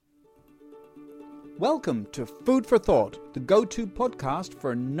Welcome to Food for Thought, the go-to podcast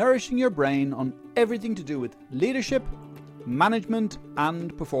for nourishing your brain on everything to do with leadership, management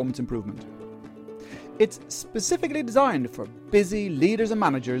and performance improvement. It's specifically designed for busy leaders and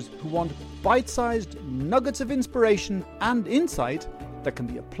managers who want bite-sized nuggets of inspiration and insight that can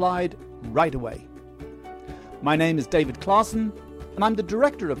be applied right away. My name is David Clausen and I'm the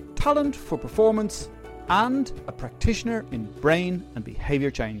Director of Talent for Performance and a practitioner in brain and behaviour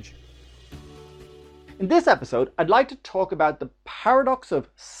change. In this episode, I'd like to talk about the paradox of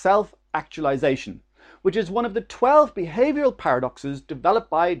self-actualization, which is one of the 12 behavioural paradoxes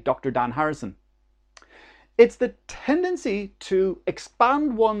developed by Dr. Dan Harrison. It's the tendency to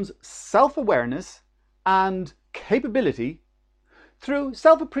expand one's self-awareness and capability through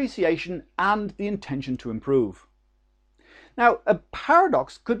self-appreciation and the intention to improve. Now, a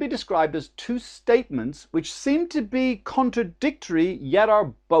paradox could be described as two statements which seem to be contradictory yet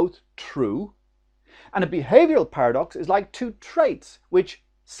are both true. And a behavioural paradox is like two traits which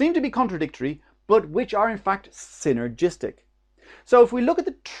seem to be contradictory but which are in fact synergistic. So if we look at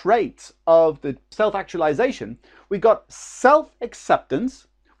the traits of the self-actualization, we got self-acceptance,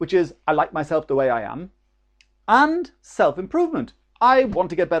 which is I like myself the way I am, and self-improvement. I want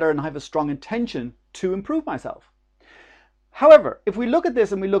to get better and I have a strong intention to improve myself. However, if we look at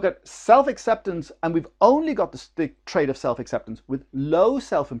this and we look at self-acceptance and we've only got the trait of self-acceptance with low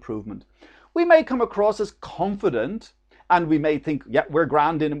self-improvement, we may come across as confident and we may think, yeah, we're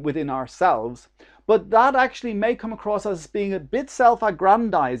grand within ourselves, but that actually may come across as being a bit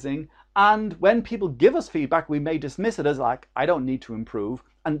self-aggrandizing, and when people give us feedback, we may dismiss it as like, I don't need to improve,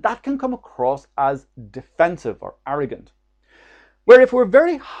 and that can come across as defensive or arrogant. Where if we're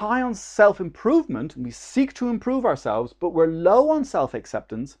very high on self-improvement, and we seek to improve ourselves, but we're low on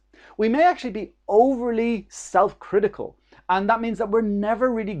self-acceptance, we may actually be overly self-critical, and that means that we're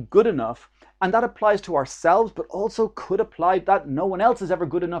never really good enough. And that applies to ourselves, but also could apply that no one else is ever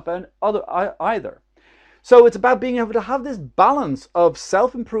good enough either. So it's about being able to have this balance of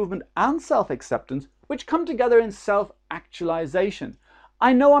self-improvement and self-acceptance, which come together in self-actualization.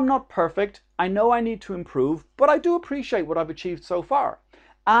 I know I'm not perfect. I know I need to improve, but I do appreciate what I've achieved so far.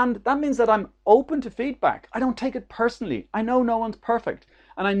 And that means that I'm open to feedback. I don't take it personally. I know no one's perfect.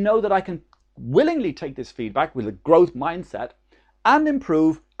 And I know that I can willingly take this feedback with a growth mindset and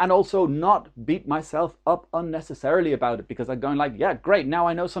improve, and also not beat myself up unnecessarily about it because I'm going like, yeah, great, now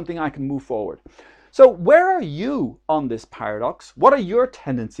I know something, I can move forward. So where are you on this paradox? What are your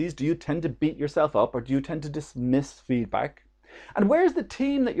tendencies? Do you tend to beat yourself up or do you tend to dismiss feedback? And where's the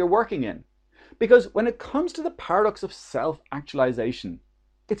team that you're working in? Because when it comes to the paradox of self-actualization,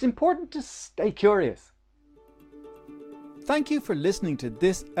 it's important to stay curious. Thank you for listening to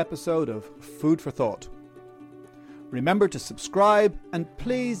this episode of Food for Thought. Remember to subscribe and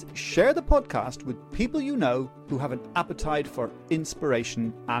please share the podcast with people you know who have an appetite for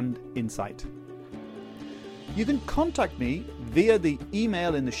inspiration and insight. You can contact me via the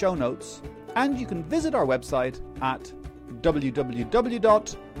email in the show notes, and you can visit our website at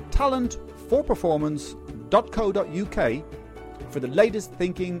www.talentforperformance.co.uk for the latest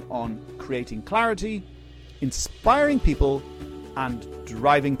thinking on creating clarity, inspiring people and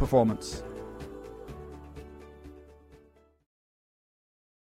driving performance.